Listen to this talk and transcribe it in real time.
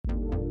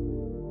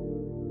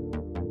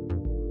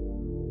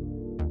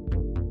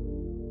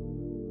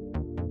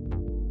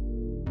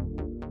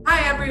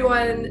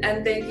everyone,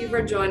 and thank you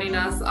for joining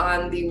us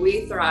on the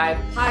weTHRIVE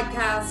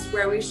podcast,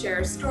 where we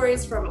share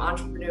stories from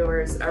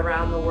entrepreneurs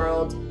around the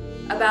world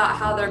about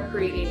how they're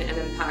creating an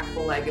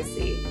impactful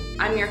legacy.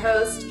 I'm your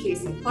host,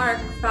 Casey Clark,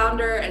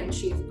 founder and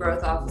Chief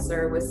Growth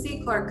Officer with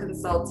C. Clark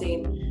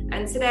Consulting,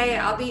 and today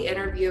I'll be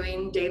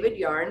interviewing David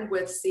Yarn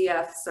with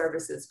CF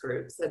Services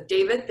Group. So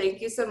David,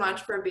 thank you so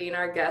much for being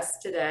our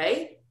guest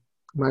today.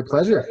 My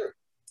pleasure.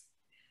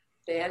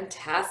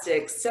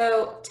 Fantastic.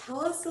 So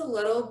tell us a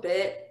little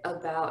bit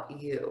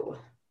about you.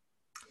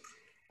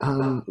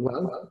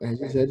 Well, as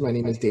you said, my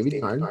name is David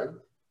Yarn.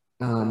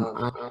 I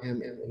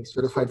am a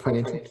certified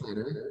financial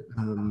planner.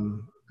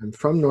 I'm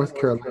from North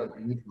Carolina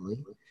originally.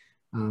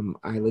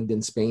 I lived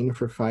in Spain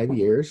for 5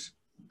 years.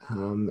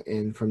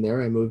 And from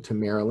there, I moved to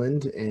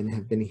Maryland and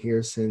have been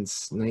here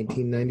since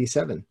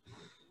 1997.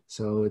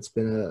 So it's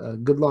been a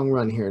good long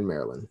run here in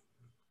Maryland.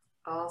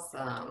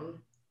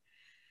 Awesome.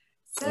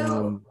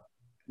 So...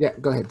 yeah,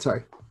 go ahead.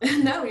 Sorry.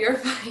 No, you're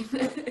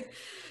fine.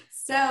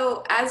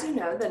 So, as you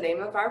know, the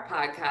name of our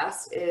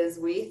podcast is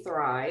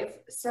weTHRIVE.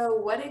 So,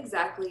 what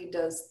exactly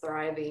does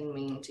thriving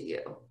mean to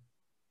you?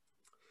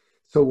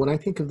 So, when I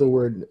think of the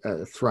word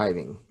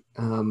thriving,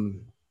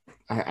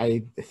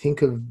 I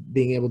think of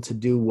being able to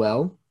do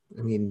well.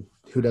 I mean,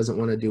 who doesn't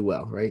want to do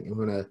well, right? I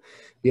want to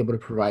be able to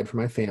provide for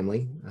my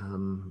family,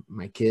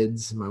 my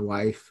kids, my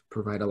wife,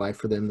 provide a life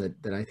for them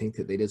that I think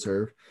that they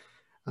deserve.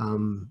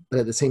 But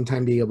at the same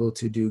time, be able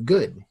to do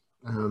good,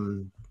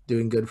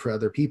 doing good for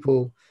other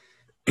people.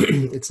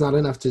 It's not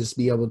enough to just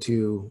be able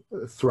to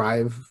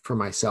thrive for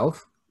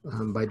myself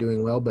by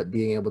doing well, but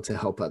being able to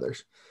help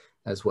others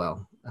as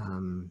well,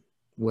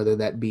 whether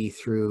that be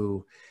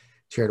through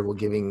charitable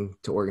giving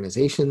to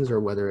organizations or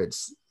whether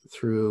it's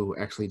through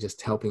actually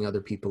just helping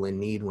other people in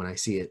need when I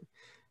see it.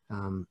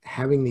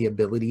 Having the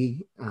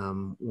ability,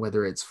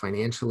 whether it's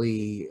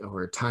financially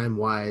or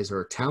time-wise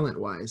or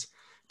talent-wise,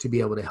 to be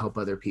able to help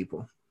other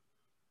people.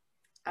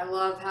 I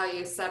love how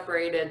you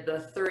separated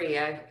the three.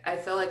 I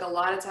feel like a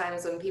lot of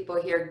times when people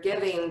hear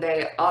giving,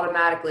 they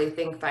automatically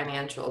think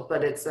financial,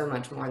 but it's so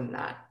much more than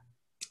that.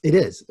 It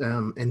is.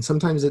 And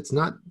sometimes it's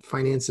not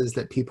finances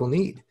that people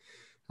need.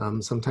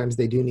 Sometimes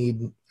they do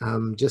need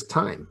just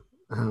time.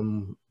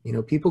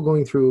 People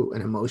going through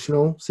an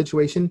emotional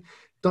situation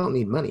don't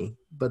need money,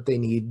 but they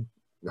need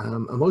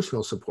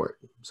emotional support.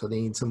 So they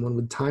need someone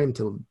with time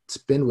to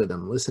spend with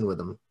them, listen with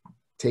them,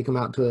 take them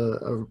out to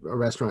a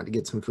restaurant to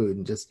get some food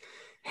and just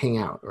hang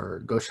out or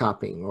go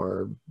shopping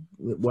or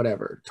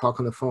whatever, talk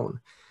on the phone.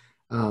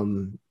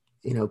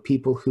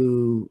 People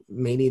who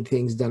may need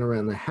things done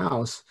around the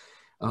house,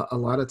 a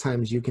lot of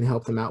times you can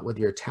help them out with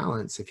your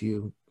talents if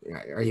you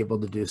are able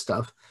to do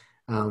stuff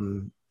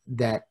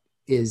that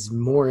is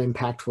more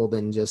impactful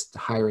than just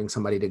hiring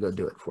somebody to go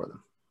do it for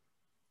them.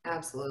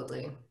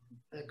 Absolutely.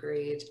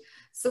 Agreed.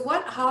 So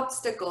what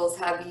obstacles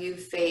have you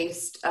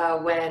faced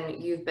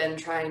when you've been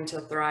trying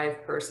to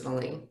thrive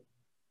personally?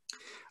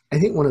 I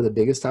think one of the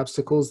biggest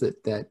obstacles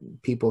that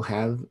people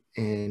have,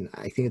 and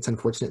I think it's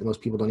unfortunate that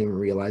most people don't even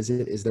realize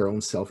it, is their own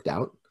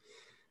self-doubt.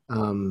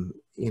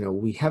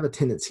 We have a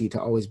tendency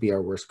to always be our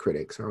own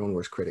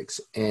worst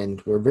critics,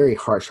 and we're very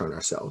harsh on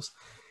ourselves.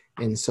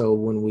 And so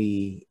when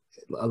we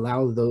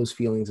allow those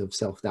feelings of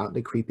self-doubt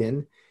to creep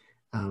in,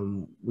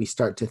 we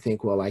start to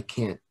think, well, I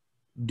can't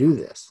do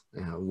this,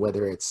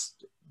 whether it's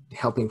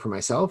helping for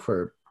myself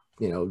or,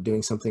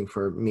 doing something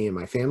for me and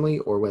my family,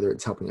 or whether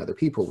it's helping other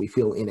people, we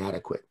feel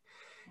inadequate.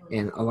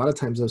 And a lot of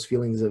times those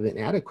feelings of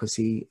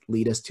inadequacy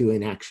lead us to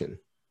inaction.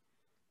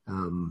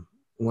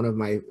 One of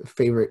my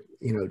favorite,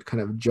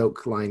 kind of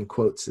joke line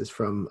quotes is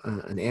from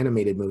an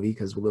animated movie,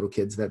 because with little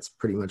kids, that's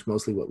pretty much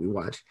mostly what we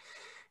watch,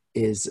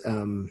 is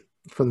from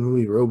the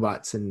movie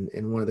Robots. And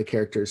one of the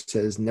characters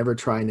says, "Never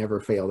try, never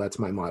fail. That's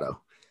my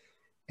motto."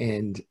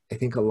 And I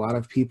think a lot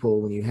of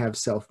people, when you have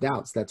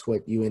self-doubts, that's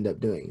what you end up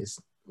doing is,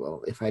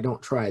 well, if I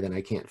don't try, then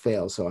I can't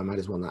fail. So I might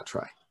as well not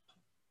try.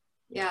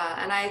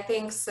 Yeah. And I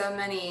think so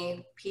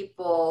many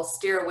people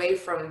steer away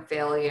from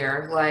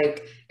failure.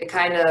 Like it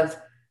kind of,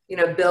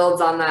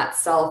 builds on that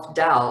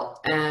self-doubt.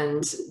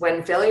 And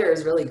when failure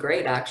is really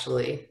great,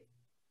 actually.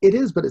 It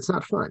is, but it's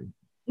not fun.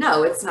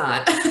 No, it's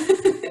not.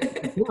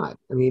 It's not.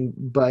 I mean,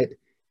 but,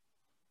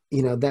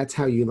 that's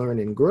how you learn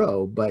and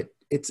grow. But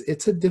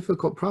it's a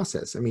difficult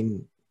process. I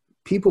mean,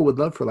 people would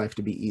love for life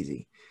to be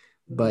easy,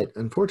 but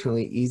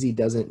unfortunately, easy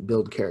doesn't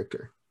build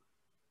character.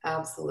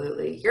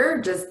 Absolutely. You're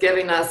just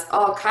giving us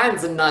all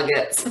kinds of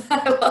nuggets.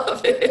 I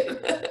love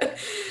it.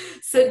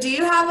 So do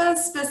you have a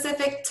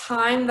specific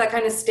time that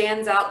kind of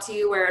stands out to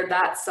you where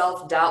that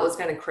self-doubt was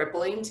kind of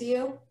crippling to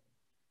you?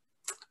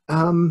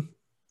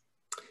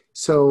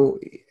 So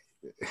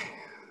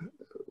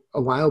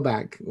a while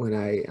back when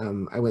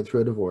I went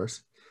through a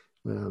divorce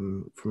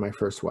from my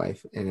first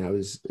wife, and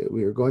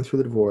we were going through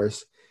the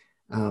divorce.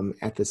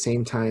 At the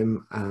same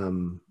time,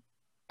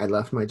 I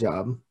left my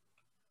job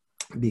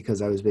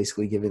because I was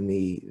basically given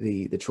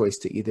the choice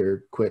to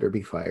either quit or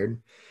be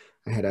fired.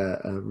 I had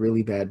a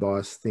really bad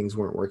boss. Things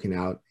weren't working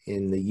out.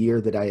 In the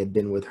year that I had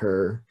been with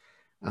her,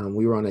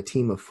 we were on a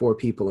team of 4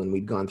 people, and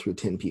we'd gone through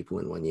 10 people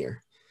in 1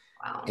 year.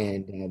 Wow.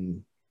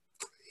 And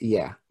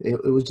yeah,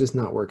 it was just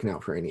not working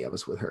out for any of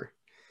us with her.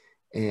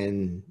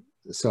 And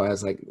so I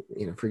was like,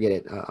 forget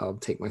it. I'll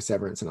take my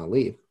severance and I'll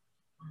leave.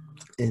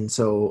 And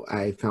so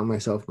I found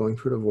myself going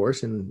through a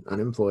divorce and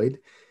unemployed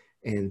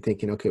and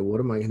thinking, okay, what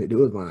am I going to do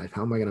with my life?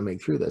 How am I going to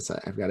make through this?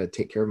 I've got to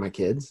take care of my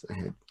kids. I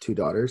have 2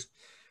 daughters.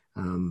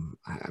 I'm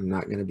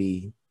not going to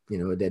be,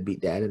 a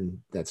deadbeat dad, and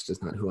that's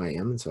just not who I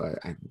am. And so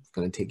I'm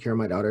going to take care of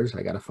my daughters.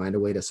 I got to find a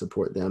way to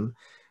support them,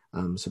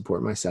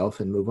 support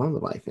myself, and move on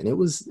with life. And it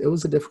was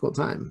a difficult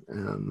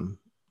time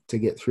to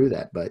get through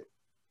that. But,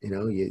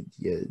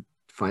 you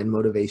find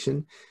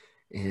motivation,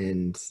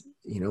 and,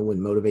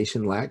 when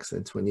motivation lacks,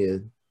 that's when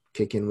you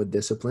kick in with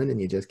discipline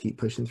and you just keep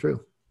pushing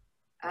through.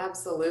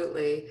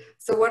 Absolutely.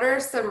 So what are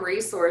some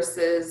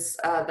resources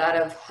that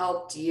have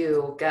helped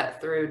you get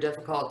through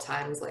difficult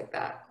times like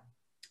that?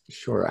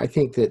 Sure. I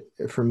think that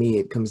for me,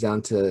 it comes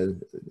down to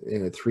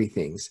 3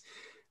 things: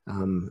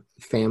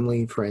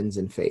 family, friends,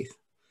 and faith.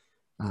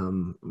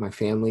 My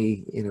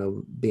family,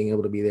 being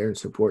able to be there and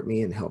support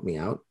me and help me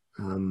out.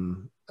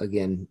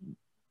 Again,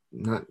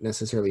 not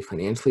necessarily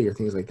financially or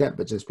things like that,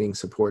 but just being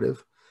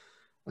supportive.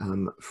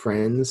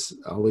 Friends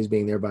always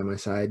being there by my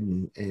side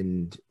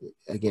and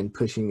again,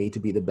 pushing me to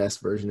be the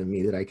best version of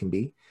me that I can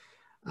be.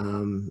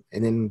 And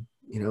then,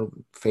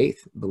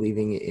 faith,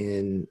 believing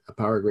in a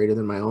power greater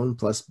than my own,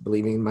 plus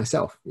believing in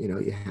myself.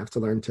 You have to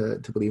learn to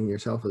believe in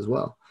yourself as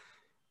well.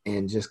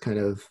 And just kind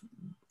of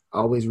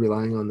always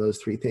relying on those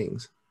 3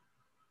 things.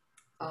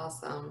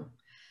 Awesome.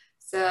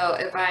 So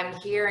if I'm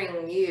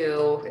hearing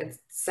you, it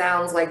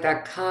sounds like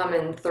that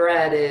common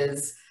thread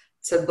is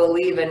to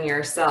believe in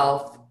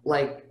yourself,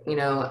 like,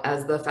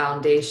 as the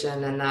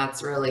foundation, and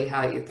that's really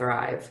how you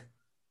thrive.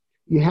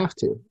 You have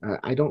to.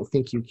 I don't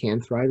think you can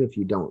thrive if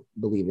you don't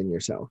believe in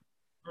yourself.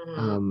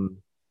 Mm-hmm.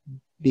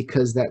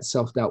 Because that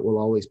self-doubt will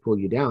always pull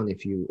you down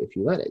if you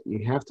let it.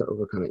 You have to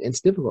overcome it. And it's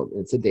difficult.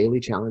 It's a daily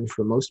challenge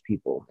for most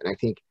people. And I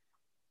think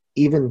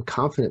even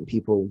confident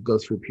people go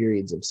through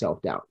periods of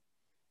self-doubt.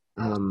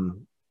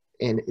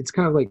 And it's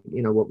kind of like,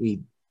 what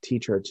we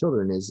teach our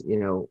children is,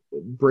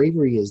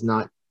 bravery is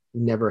not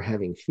never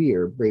having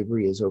fear.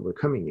 Bravery is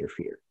overcoming your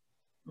fear.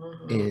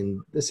 Mm-hmm.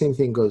 And the same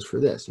thing goes for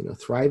this.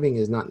 Thriving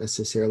is not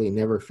necessarily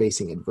never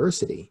facing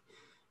adversity.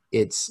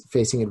 It's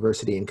facing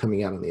adversity and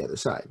coming out on the other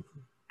side.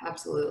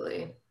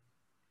 Absolutely.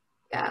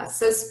 Yeah.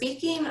 So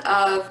speaking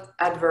of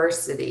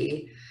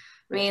adversity,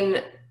 I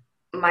mean,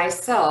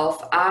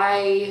 myself,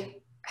 I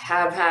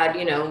have had,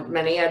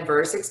 many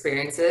adverse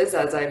experiences,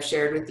 as I've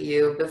shared with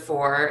you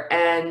before.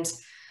 And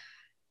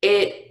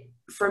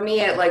for me,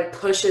 it like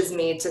pushes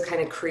me to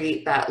kind of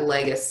create that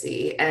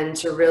legacy and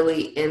to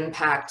really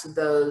impact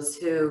those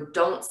who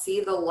don't see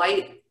the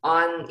light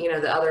on,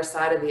 the other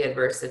side of the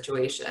adverse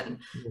situation.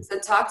 So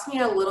talk to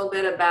me a little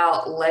bit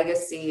about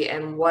legacy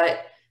and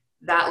what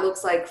that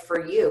looks like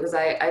for you, because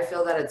I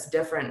feel that it's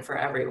different for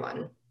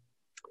everyone.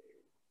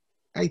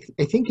 I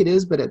think it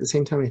is, but at the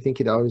same time, I think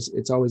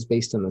it's always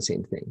based on the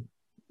same thing,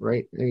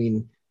 right? I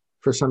mean,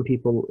 for some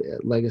people,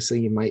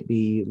 legacy might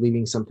be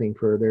leaving something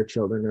for their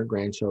children or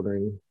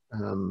grandchildren.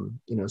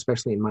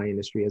 Especially in my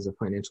industry as a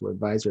financial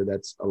advisor,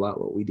 that's a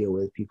lot what we deal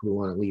with, people who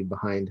want to leave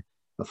behind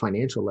a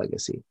financial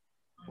legacy.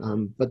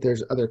 But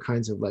there's other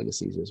kinds of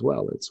legacies as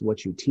well. It's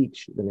what you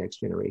teach the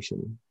next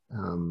generation,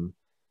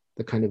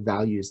 the kind of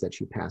values that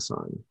you pass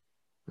on.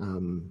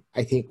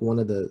 I think one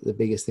of the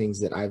biggest things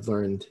that I've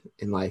learned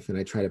in life, and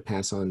I try to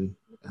pass on,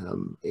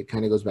 it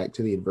kind of goes back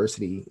to the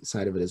adversity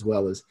side of it as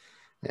well, is,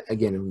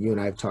 again, you and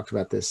I have talked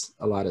about this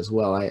a lot as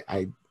well.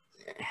 I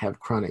have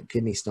chronic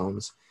kidney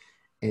stones.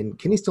 And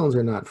kidney stones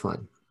are not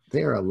fun.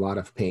 They are a lot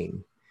of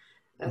pain.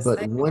 Yes,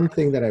 but one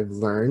thing that I've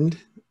learned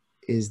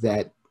is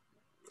that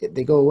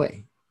they go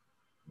away.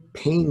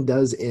 Pain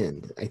does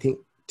end. I think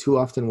too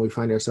often we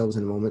find ourselves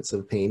in moments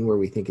of pain where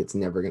we think it's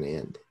never going to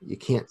end. You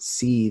can't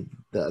see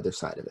the other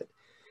side of it.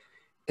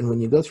 And when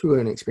you go through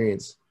an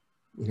experience,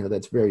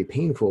 that's very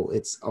painful,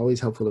 it's always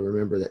helpful to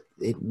remember that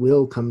it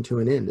will come to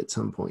an end at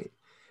some point.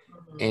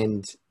 Mm-hmm.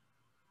 And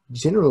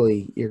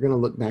generally, you're going to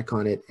look back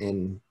on it,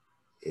 and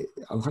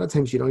a lot of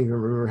times you don't even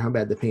remember how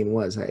bad the pain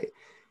was.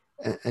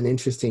 An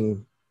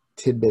interesting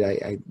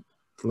tidbit I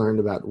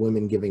learned about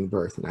women giving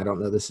birth, and I don't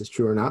know this is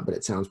true or not, but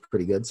it sounds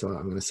pretty good, so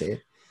I'm going to say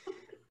it,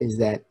 is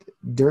that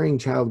during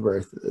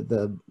childbirth,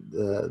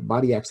 the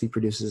body actually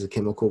produces a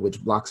chemical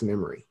which blocks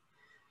memory.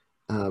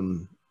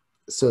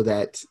 So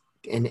that,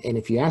 and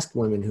if you ask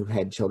women who've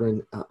had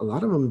children, a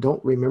lot of them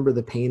don't remember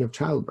the pain of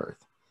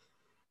childbirth.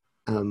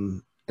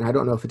 And I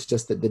don't know if it's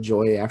just that the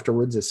joy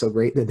afterwards is so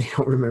great that they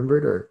don't remember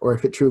it, or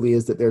if it truly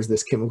is that there's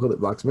this chemical that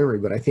blocks memory.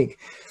 But I think,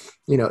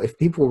 if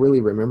people really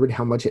remembered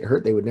how much it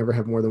hurt, they would never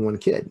have more than one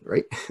kid,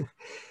 right?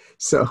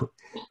 So,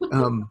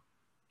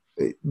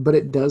 but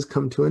it does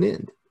come to an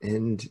end.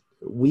 And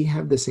we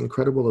have this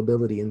incredible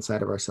ability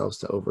inside of ourselves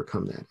to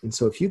overcome that. And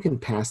so if you can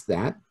pass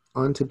that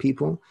on to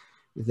people,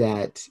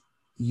 that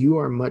you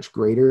are much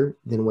greater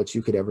than what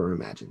you could ever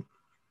imagine.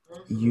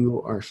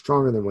 You are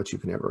stronger than what you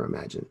can ever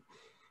imagine.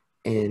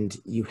 And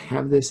you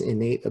have this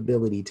innate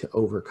ability to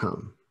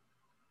overcome.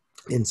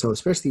 And so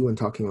especially when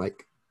talking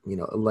like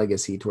a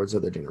legacy towards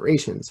other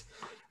generations.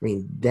 I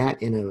mean,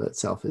 that in and of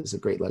itself is a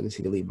great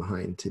legacy to leave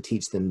behind, to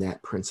teach them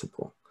that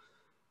principle.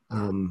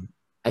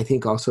 I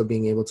think also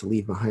being able to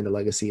leave behind a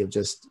legacy of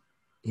just,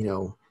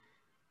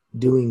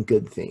 doing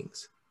good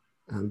things,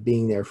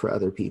 being there for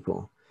other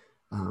people.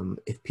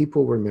 If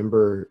people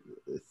remember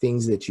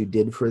things that you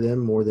did for them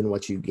more than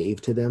what you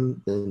gave to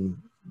them,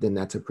 then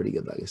that's a pretty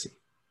good legacy.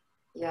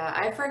 Yeah,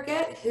 I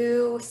forget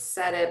who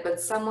said it,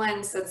 but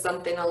someone said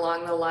something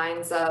along the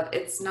lines of,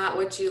 it's not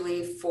what you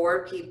leave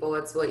for people,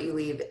 it's what you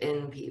leave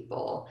in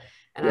people.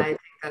 And Yep. I think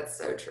that's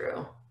so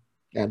true.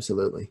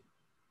 Absolutely.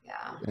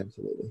 Yeah.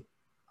 Absolutely.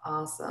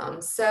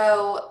 Awesome.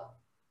 So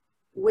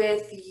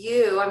with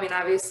you, I mean,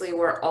 obviously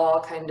we're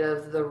all kind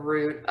of the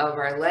root of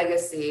our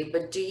legacy,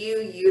 but do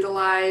you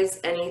utilize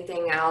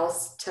anything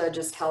else to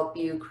just help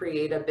you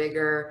create a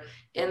bigger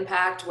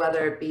impact,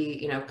 whether it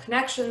be,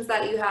 connections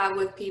that you have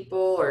with people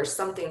or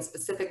something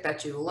specific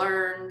that you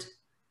learned?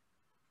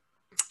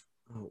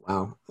 Oh,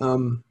 wow.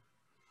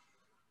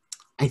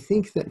 I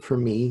think that for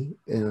me,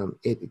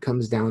 it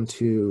comes down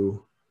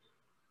to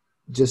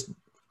just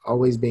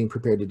always being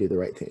prepared to do the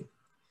right thing.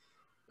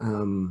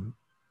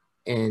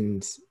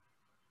 And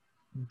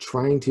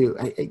trying to,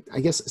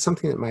 I guess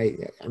something that I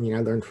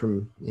learned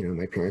from,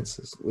 my parents,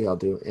 as we all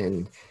do.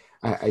 And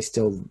I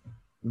still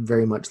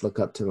very much look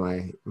up to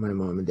my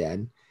mom and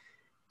dad.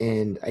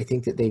 And I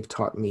think that they've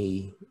taught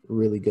me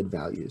really good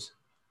values.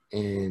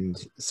 And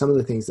some of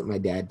the things that my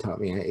dad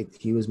taught me,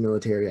 he was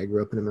military. I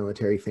grew up in a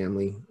military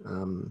family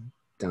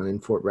down in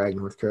Fort Bragg,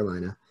 North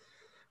Carolina.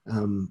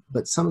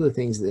 But some of the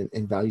things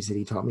and values that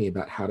he taught me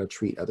about how to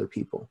treat other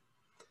people,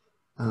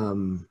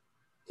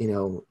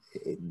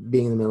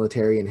 being in the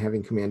military and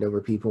having command over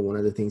people, one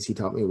of the things he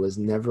taught me was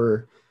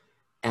never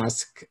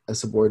ask a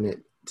subordinate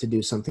to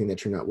do something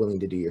that you're not willing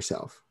to do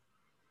yourself.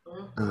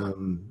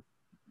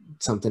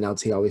 Something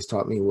else he always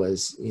taught me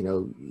was,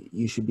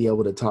 you should be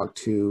able to talk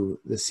to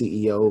the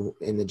CEO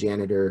and the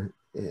janitor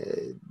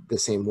the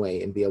same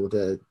way and be able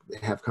to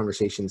have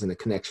conversations and a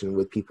connection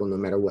with people no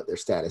matter what their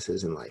status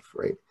is in life,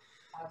 right?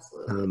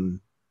 Absolutely.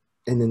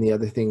 And then the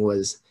other thing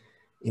was,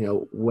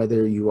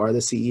 whether you are the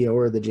CEO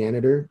or the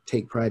janitor,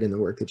 take pride in the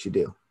work that you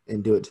do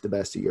and do it to the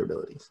best of your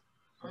abilities.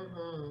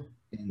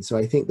 And so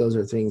I think those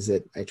are things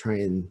that I try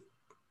and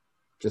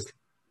just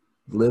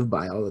live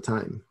by all the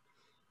time.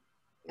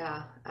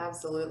 Yeah,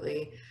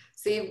 absolutely.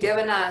 So you've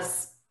given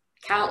us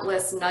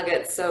countless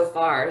nuggets so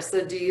far.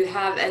 So do you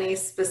have any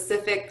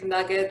specific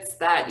nuggets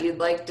that you'd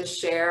like to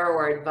share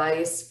or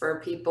advice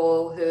for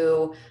people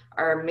who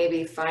are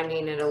maybe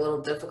finding it a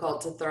little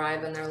difficult to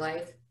thrive in their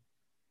life?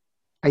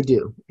 I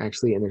do,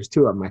 actually, and there's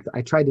two of them.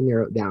 I tried to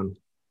narrow it down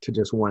to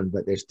just one,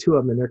 but there's two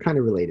of them, and they're kind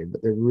of related,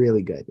 but they're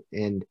really good.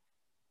 And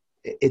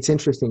it's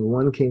interesting.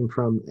 One came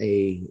from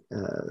a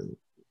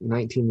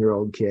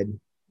 19-year-old kid.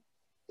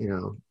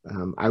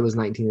 I was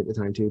 19 at the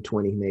time too,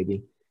 20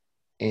 maybe.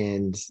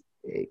 And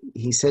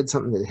he said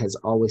something that has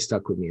always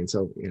stuck with me. And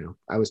so,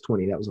 I was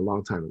 20. That was a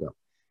long time ago.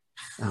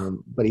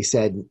 But he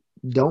said,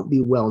 don't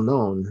be well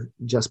known,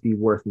 just be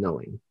worth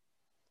knowing.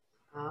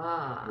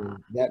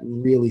 That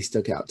really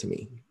stuck out to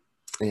me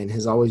and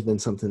has always been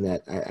something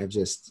that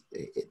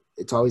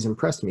it's always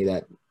impressed me,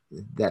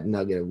 that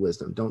nugget of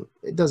wisdom.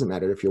 It doesn't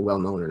matter if you're well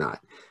known or not.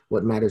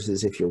 What matters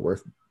is if you're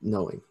worth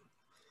knowing.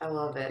 I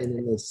love it. And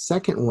then the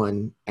second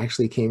one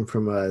actually came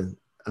from a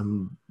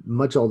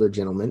much older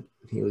gentleman.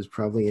 He was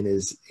probably in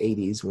his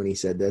 80s when he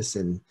said this.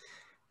 And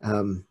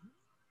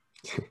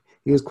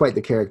he was quite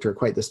the character,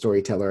 quite the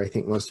storyteller. I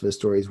think most of his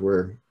stories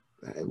were,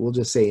 we'll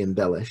just say,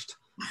 embellished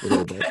a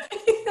little bit.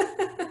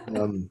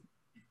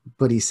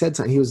 But he said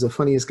something. He was the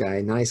funniest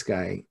guy, nice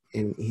guy.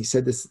 And he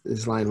said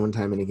this line one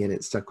time, and again,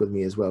 it stuck with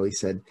me as well. He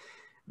said,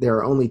 there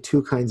are only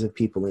two kinds of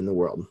people in the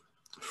world,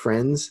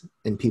 friends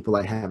and people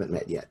I haven't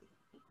met yet.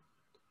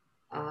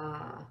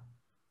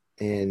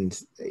 And,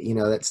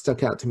 that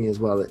stuck out to me as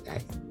well.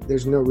 That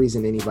there's no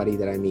reason anybody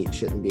that I meet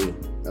shouldn't be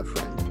a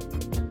friend.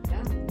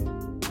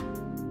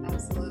 Yeah,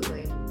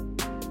 absolutely.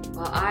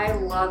 Well, I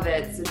love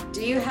it. So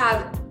do you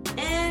have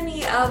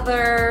any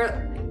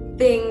other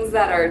things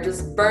that are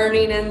just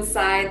burning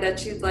inside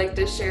that you'd like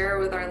to share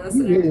with our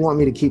listeners? You really want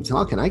me to keep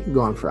talking? I could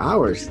go on for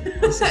hours.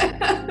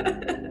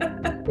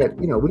 But,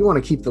 we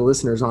want to keep the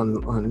listeners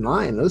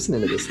online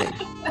listening to this thing.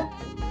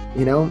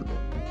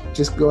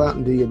 Just go out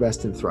and do your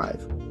best and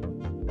thrive.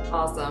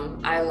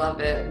 Awesome. I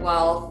love it.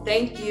 Well,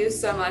 thank you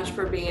so much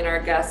for being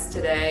our guest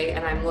today.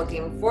 And I'm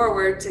looking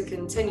forward to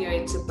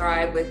continuing to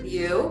thrive with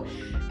you.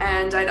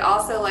 And I'd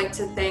also like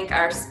to thank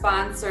our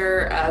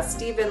sponsor,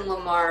 Stephen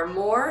Lamar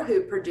Moore,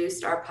 who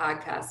produced our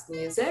podcast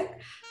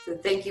music. So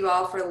thank you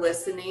all for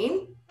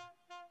listening.